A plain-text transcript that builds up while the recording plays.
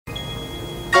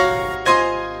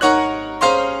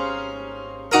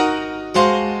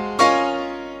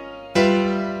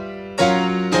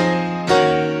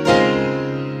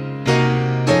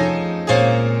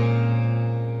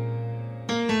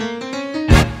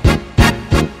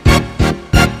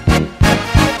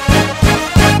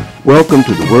Welcome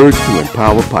to the Words to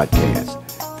Empower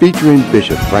podcast, featuring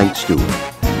Bishop Frank Stewart,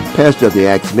 pastor of the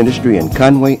Acts Ministry in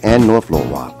Conway and North Little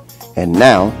Rock. And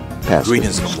now, Pastor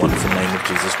Greetings in the Stewart. wonderful name of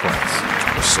Jesus Christ.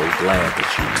 We're so glad that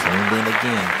you tuned in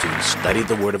again to study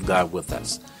the Word of God with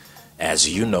us. As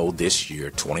you know, this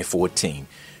year, 2014,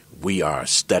 we are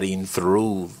studying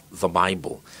through the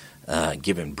Bible,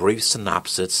 giving brief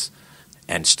synopsis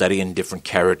and studying different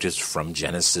characters from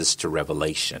Genesis to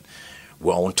Revelation.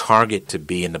 We're on target to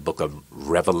be in the book of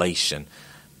Revelation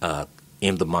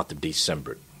in the month of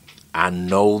December. I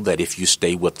know that if you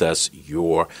stay with us,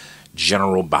 your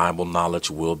general Bible knowledge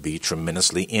will be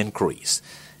tremendously increased.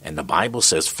 And the Bible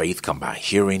says faith comes by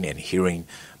hearing, and hearing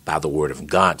by the Word of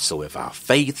God. So if our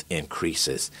faith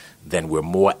increases, then we're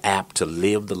more apt to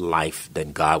live the life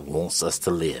that God wants us to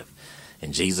live.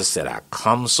 And Jesus said, I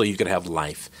come so you can have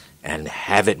life and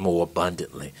have it more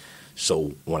abundantly.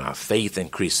 So when our faith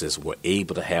increases, we're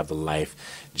able to have the life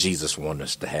Jesus wants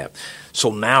us to have. So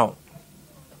now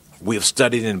we have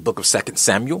studied in the book of 2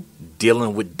 Samuel,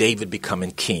 dealing with David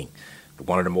becoming king.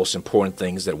 One of the most important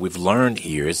things that we've learned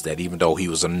here is that even though he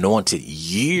was anointed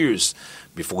years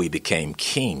before he became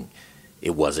king,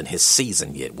 it wasn't his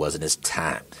season yet, it wasn't his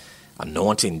time.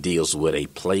 Anointing deals with a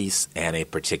place and a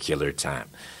particular time.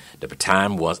 The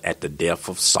time was at the death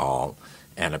of Saul,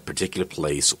 and a particular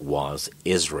place was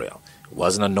Israel. It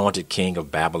wasn't anointed king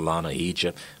of Babylon or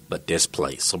Egypt, but this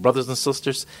place. So brothers and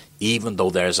sisters, even though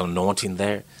there's anointing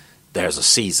there, there's a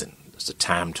season. There's a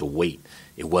time to wait.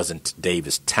 It wasn't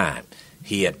David's time.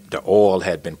 The oil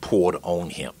had been poured on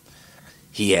him.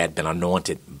 He had been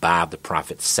anointed by the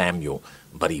prophet Samuel,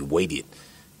 but he waited.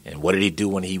 And what did he do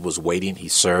when he was waiting? He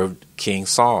served King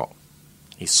Saul.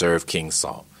 He served King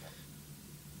Saul.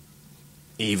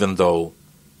 Even though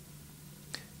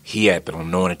he had been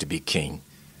anointed to be king.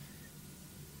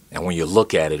 And when you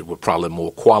look at it, we're probably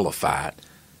more qualified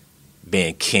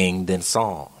being king than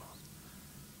Saul.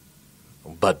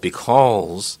 But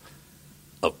because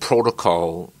of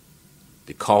protocol,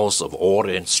 because of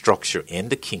order and structure in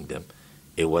the kingdom,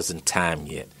 it wasn't time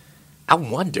yet. I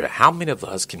wonder how many of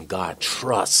us can God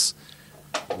trust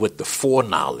with the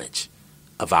foreknowledge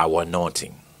of our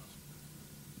anointing.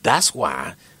 That's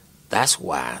why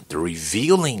the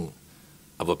revealing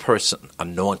of a person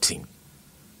anointing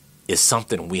is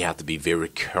something we have to be very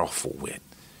careful with,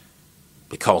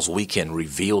 because we can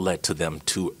reveal that to them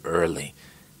too early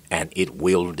and it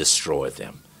will destroy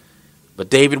them.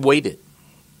 But David waited,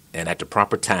 and at the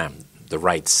proper time, the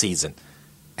right season,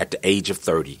 at the age of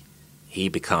 30, he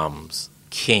becomes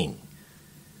king.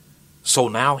 So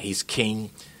now he's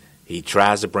king. He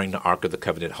tries to bring the Ark of the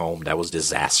Covenant home. That was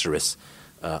disastrous.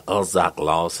 Uzzah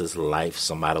lost his life.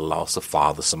 Somebody lost a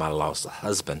father. Somebody lost a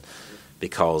husband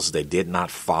because they did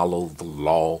not follow the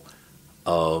law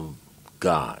of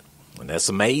God. And that's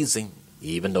amazing.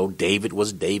 Even though David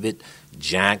was David,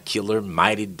 giant killer,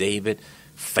 mighty David,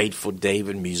 faithful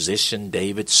David, musician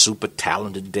David, super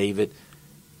talented David,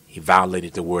 he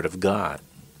violated the word of God.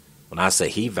 When I say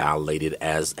he violated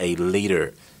as a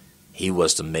leader, he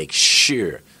was to make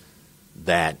sure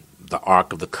that the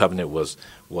Ark of the Covenant was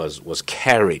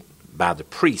carried by the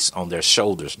priests on their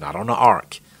shoulders, not on the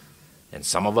ark. And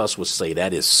some of us would say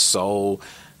that is so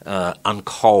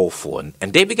uncalled for.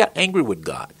 And David got angry with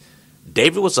God.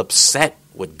 David was upset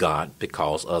with God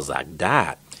because Uzzah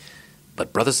died.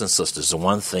 But brothers and sisters, the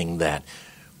one thing that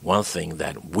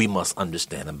we must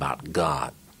understand about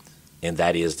God, and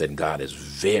that is that God is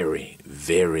very,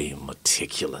 very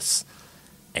meticulous.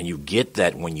 And you get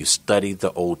that when you study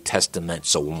the Old Testament.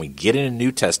 So when we get in the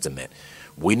New Testament,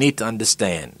 we need to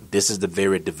understand this is the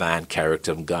very divine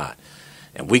character of God.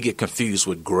 And we get confused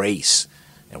with grace.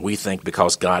 And we think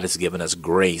because God has given us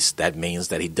grace, that means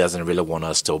that he doesn't really want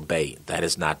us to obey. That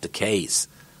is not the case.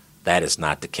 That is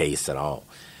not the case at all.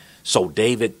 So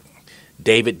David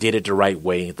did it the right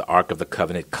way. The Ark of the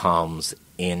Covenant comes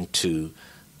into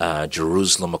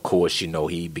Jerusalem. Of course,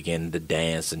 he began to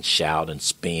dance and shout and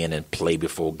spin and play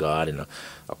before God. And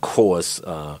of course,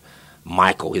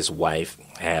 Michal, his wife,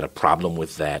 had a problem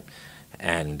with that.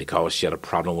 And because she had a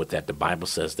problem with that, the Bible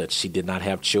says that she did not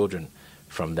have children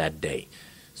from that day.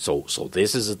 So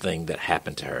this is a thing that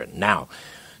happened to her. Now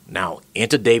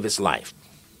into David's life.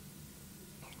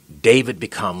 David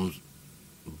becomes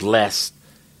blessed.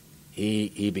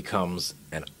 He becomes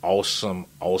an awesome,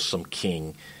 awesome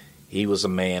king. He was a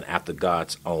man after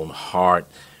God's own heart.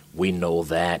 We know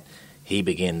that. He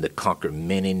began to conquer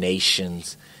many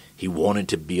nations. He wanted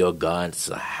to build God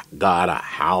a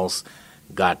house.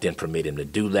 God didn't permit him to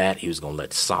do that. He was going to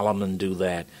let Solomon do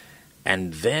that.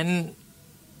 And then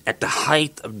at the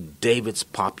height of David's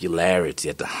popularity,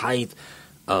 at the height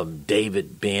of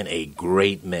David being a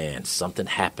great man, something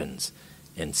happens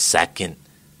in 2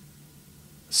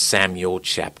 Samuel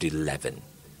chapter 11.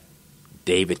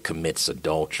 David commits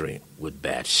adultery with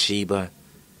Bathsheba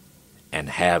and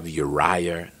have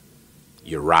Uriah,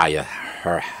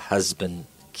 her husband,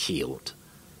 killed.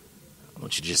 I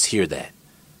want you to just hear that.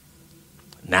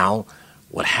 Now,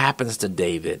 what happens to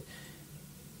David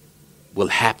will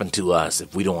happen to us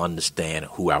if we don't understand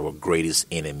who our greatest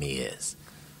enemy is.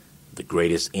 The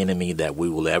greatest enemy that we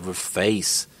will ever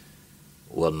face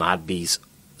will not be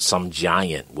some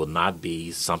giant, will not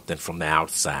be something from the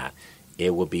outside.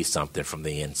 It will be something from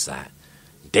the inside.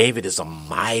 David is a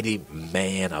mighty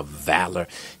man of valor.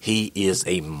 He is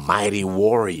a mighty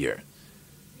warrior.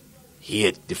 He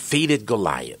had defeated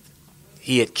Goliath.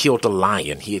 He had killed a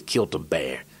lion. He had killed a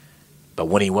bear. But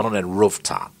when he went on that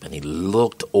rooftop and he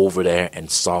looked over there and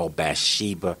saw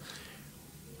Bathsheba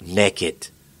naked,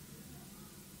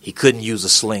 he couldn't use a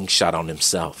slingshot on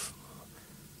himself.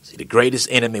 See, the greatest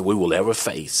enemy we will ever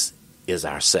face is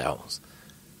ourselves.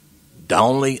 The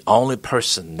only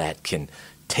person that can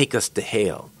take us to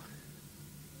hell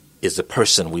is the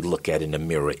person we look at in the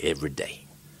mirror every day.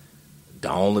 The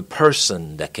only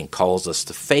person that can cause us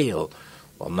to fail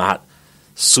or not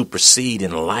supersede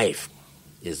in life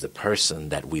is the person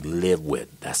that we live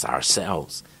with. That's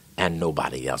ourselves and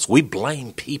nobody else. We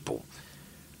blame people,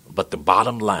 but the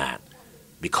bottom line,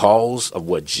 because of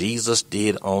what Jesus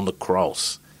did on the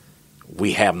cross,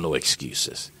 we have no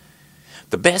excuses.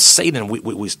 The best Satan,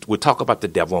 we talk about the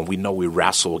devil, and we know we don't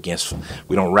wrestle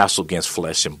against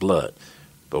flesh and blood,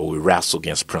 but we wrestle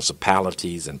against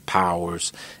principalities and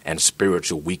powers and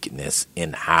spiritual weakness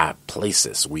in high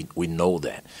places. We know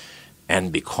that.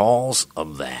 And because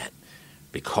of that,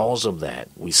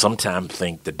 we sometimes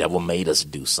think the devil made us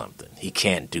do something. He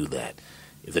can't do that.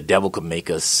 If the devil could make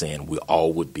us sin, we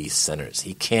all would be sinners.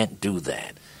 He can't do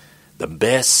that. The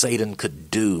best Satan could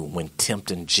do when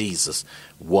tempting Jesus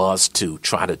was to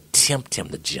try to tempt him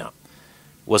to jump,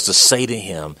 was to say to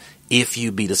him, if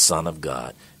you be the Son of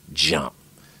God, jump,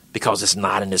 because it's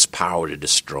not in his power to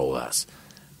destroy us.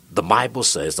 The Bible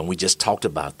says, and we just talked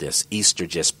about this, Easter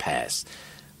just passed.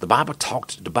 The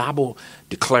Bible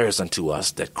declares unto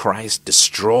us that Christ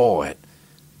destroyed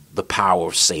the power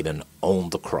of Satan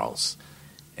on the cross.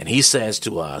 And he says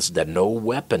to us that no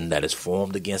weapon that is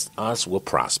formed against us will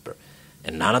prosper,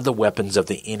 and none of the weapons of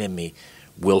the enemy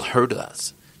will hurt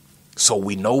us. So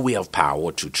we know we have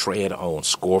power to tread on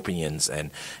scorpions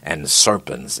and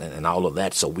serpents and all of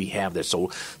that. So we have that.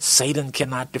 So Satan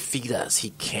cannot defeat us.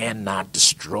 He cannot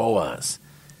destroy us.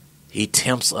 He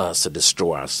tempts us to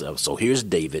destroy ourselves. So here's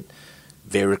David,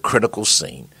 very critical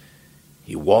scene.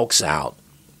 He walks out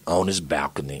on his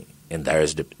balcony, and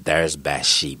there's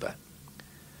Bathsheba.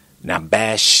 Now,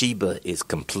 Bathsheba is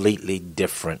completely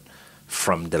different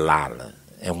from Delilah,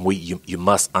 and you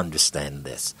must understand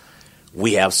this.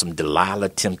 We have some Delilah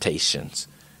temptations,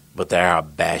 but there are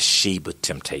Bathsheba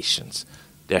temptations.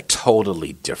 They're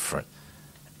totally different,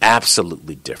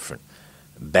 absolutely different.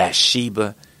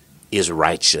 Bathsheba is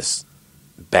righteous.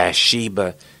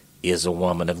 Bathsheba is a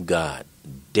woman of God.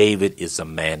 David is a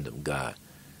man of God.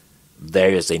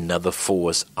 There is another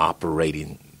force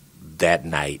operating that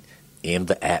night in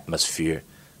the atmosphere,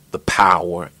 the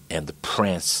power and the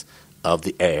prince of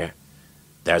the air.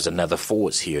 There's another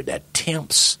force here that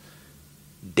tempts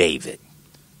David.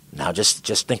 Now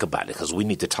just think about it, because we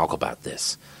need to talk about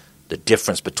this. The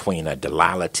difference between a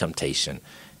Delilah temptation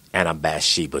and a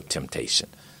Bathsheba temptation.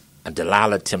 A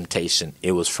Delilah temptation,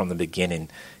 it was from the beginning.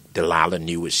 Delilah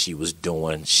knew what she was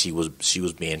doing. She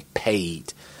was being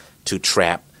paid to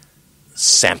trap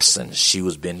Samson. She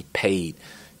was being paid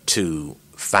to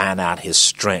find out his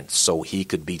strength so he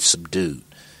could be subdued.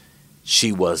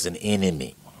 She was an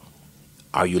enemy.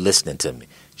 Are you listening to me?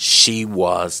 She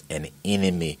was an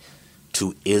enemy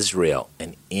to Israel,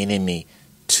 an enemy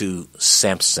to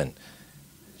Samson.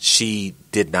 She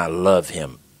did not love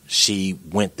him. She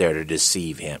went there to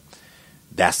deceive him.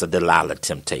 That's the Delilah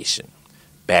temptation.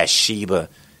 Bathsheba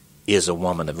is a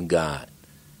woman of God.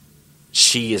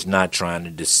 She is not trying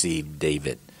to deceive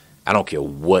David. I don't care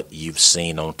what you've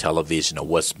seen on television or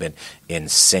what's been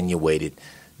insinuated.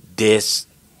 This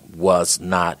was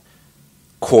not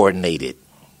coordinated.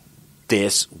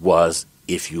 This was,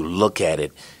 if you look at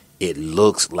it, it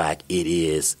looks like it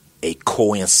is a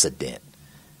coincidence.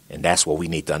 And that's what we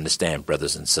need to understand,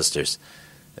 brothers and sisters,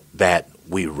 that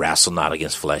we wrestle not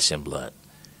against flesh and blood.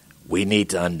 We need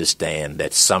to understand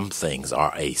that some things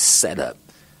are a setup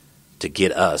to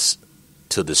get us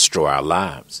to destroy our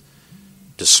lives,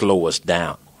 to slow us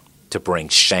down, to bring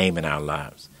shame in our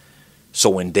lives. So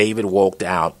when David walked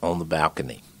out on the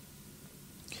balcony,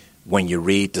 When you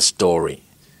read the story,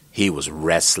 he was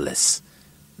restless.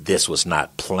 This was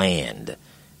not planned.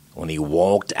 When he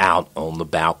walked out on the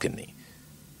balcony,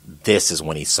 this is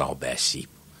when he saw Bathsheba.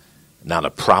 Now, the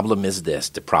problem is this.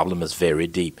 The problem is very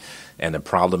deep. And the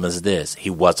problem is this. He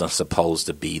wasn't supposed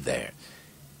to be there.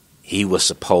 He was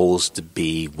supposed to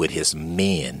be with his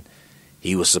men.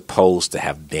 He was supposed to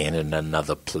have been in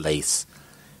another place.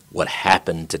 What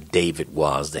happened to David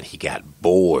was that he got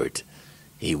bored.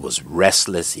 He was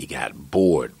restless. He got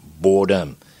bored.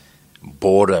 Boredom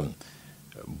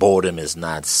is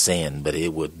not sin, but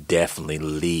it would definitely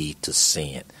lead to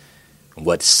sin.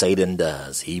 What Satan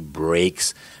does, he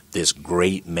breaks this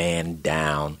great man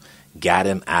down, got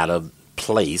him out of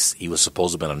place. He was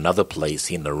supposed to be in another place.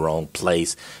 He in the wrong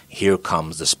place. Here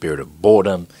comes the spirit of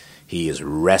boredom. He is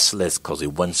restless because he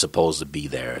wasn't supposed to be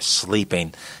there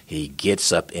sleeping. He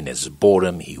gets up in his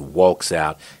boredom. He walks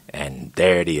out, and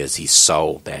there it is. He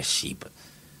saw Bathsheba.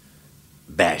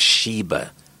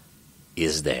 Bathsheba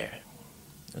is there,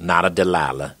 not a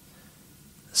Delilah.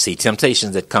 See,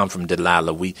 temptations that come from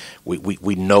Delilah, we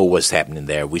know what's happening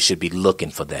there. We should be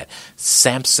looking for that.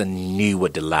 Samson knew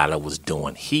what Delilah was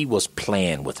doing. He was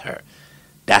playing with her.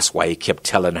 That's why he kept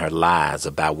telling her lies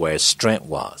about where his strength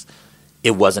was.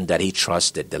 It wasn't that he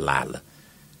trusted Delilah.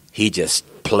 He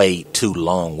just played too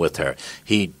long with her.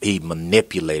 He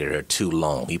manipulated her too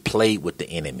long. He played with the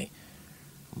enemy.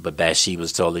 But Bathsheba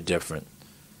was totally different.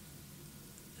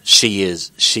 She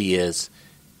is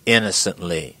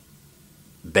innocently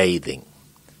bathing.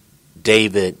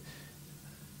 David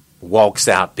walks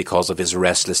out because of his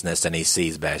restlessness and he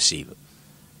sees Bathsheba.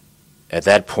 At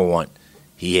that point,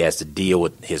 he has to deal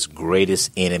with his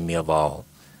greatest enemy of all,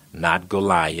 not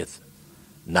Goliath,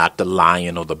 not the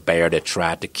lion or the bear that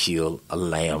tried to kill a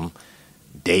lamb.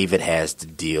 David has to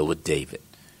deal with David.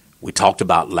 We talked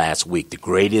about last week the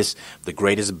greatest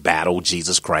battle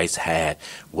Jesus Christ had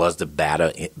was the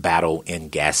battle in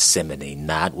Gethsemane,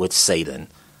 not with Satan.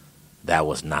 That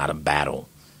was not a battle.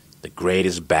 The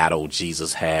greatest battle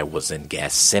Jesus had was in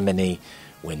Gethsemane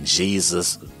when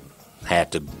Jesus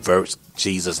had to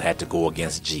go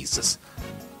against Jesus.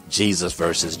 Jesus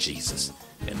versus Jesus.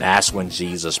 And that's when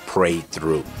Jesus prayed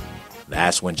through.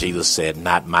 That's when Jesus said,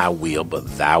 not my will,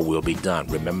 but thy will be done.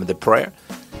 Remember the prayer?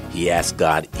 He asked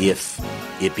God if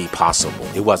it be possible.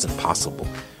 It wasn't possible.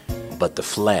 But the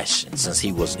flesh, and since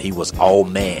he was all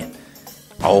man,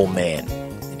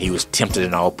 and he was tempted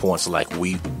in all points like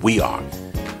we are,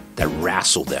 that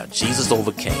wrestled there. Jesus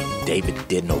overcame. David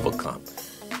didn't overcome.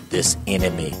 This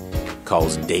enemy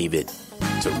caused David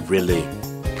to really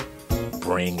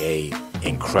bring a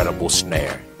incredible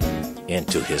snare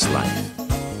into his life.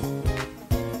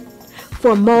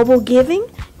 For mobile giving,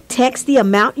 text the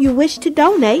amount you wish to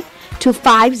donate to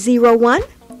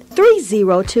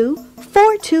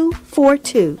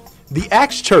 501-302-4242. The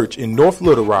Acts Church in North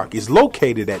Little Rock is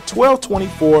located at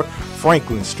 1224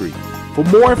 Franklin Street. For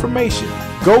more information,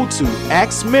 go to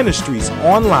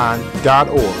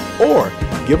actsministriesonline.org or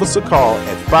give us a call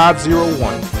at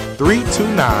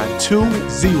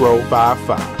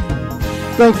 501-329-2055.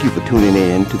 Thank you for tuning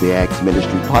in to the Acts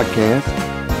Ministry Podcast.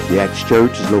 The Acts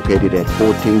Church is located at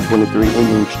 1423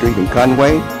 England Street in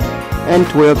Conway and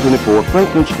 1224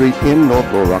 Franklin Street in North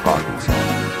Little Rock, Arkansas.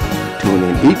 Tune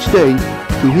in each day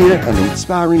to hear an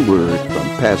inspiring word from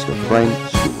Pastor Frank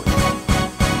Stewart.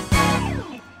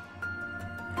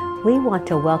 We want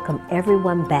to welcome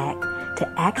everyone back to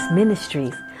Acts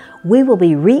Ministries. We will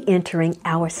be re-entering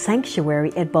our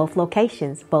sanctuary at both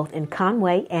locations, both in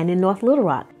Conway and in North Little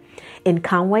Rock. In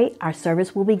Conway, our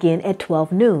service will begin at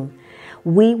 12 noon.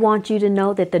 We want you to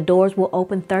know that the doors will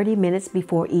open 30 minutes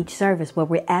before each service, but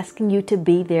we're asking you to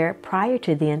be there prior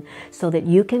to then so that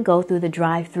you can go through the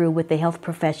drive-thru with the health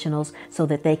professionals so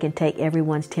that they can take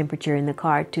everyone's temperature in the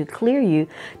car to clear you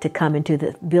to come into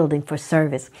the building for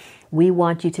service. We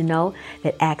want you to know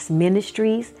that Acts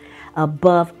Ministries,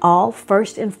 above all,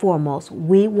 first and foremost,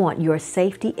 we want your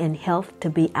safety and health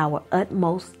to be our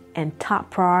utmost and top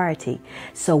priority.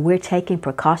 So we're taking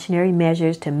precautionary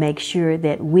measures to make sure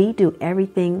that we do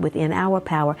everything within our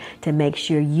power to make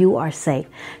sure you are safe.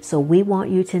 So we want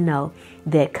you to know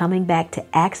that coming back to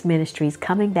Acts Ministries,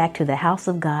 coming back to the house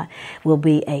of God will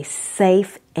be a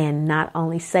safe and not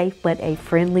only safe, but a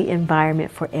friendly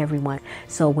environment for everyone.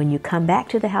 So when you come back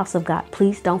to the house of God,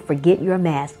 please don't forget your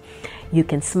mask. You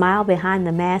can smile behind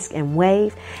the mask and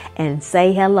wave and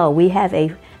say hello. We have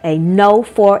a no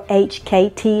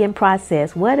 4-HKT in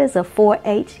process. What is a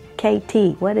 4-HKT?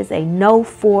 4HKT. What is a no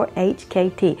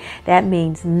 4HKT? That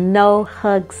means no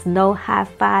hugs, no high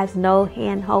fives, no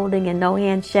hand holding and no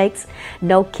handshakes,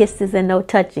 no kisses and no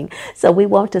touching. So we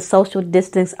want to social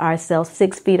distance ourselves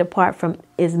 6 feet apart from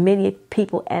as many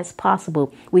people as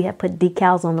possible. We have put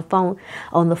decals on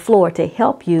the floor to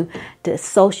help you to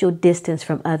social distance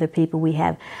from other people. We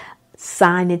have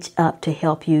signage up to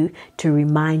help you, to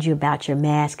remind you about your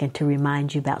mask and to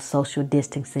remind you about social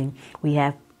distancing. We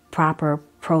have proper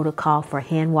protocol for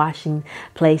hand washing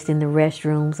placed in the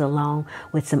restrooms, along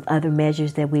with some other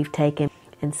measures that we've taken.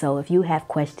 And so if you have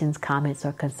questions, comments,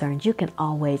 or concerns, you can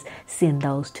always send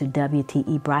those to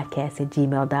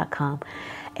wtebroadcast@gmail.com.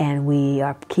 And we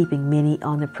are keeping many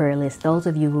on the prayer list. Those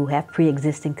of you who have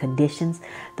pre-existing conditions,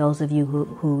 those of you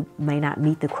who may not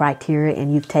meet the criteria,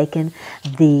 and you've taken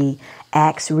the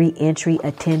ACTS Reentry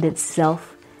Attendance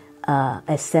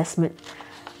Self-Assessment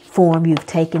form, you've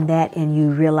taken that and you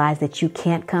realize that you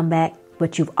can't come back,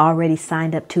 but you've already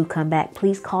signed up to come back,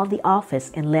 please call the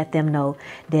office and let them know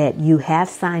that you have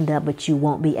signed up, but you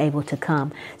won't be able to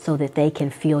come, so that they can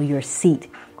fill your seat,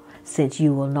 since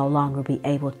you will no longer be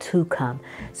able to come.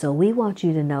 So we want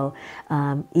you to know,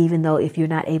 even though if you're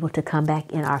not able to come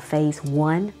back in our phase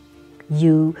 1,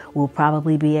 you will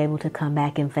probably be able to come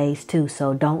back in phase 2.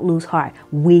 So don't lose heart.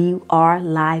 We are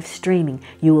live streaming.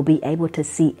 You will be able to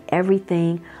see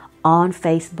everything on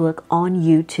Facebook, on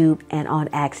YouTube, and on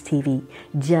ACTS TV.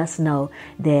 Just know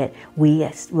that we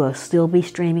will still be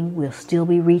streaming. We'll still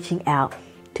be reaching out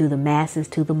to the masses,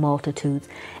 to the multitudes.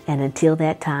 And until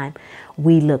that time,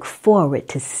 we look forward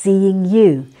to seeing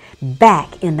you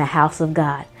back in the house of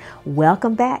God.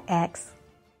 Welcome back, ACTS.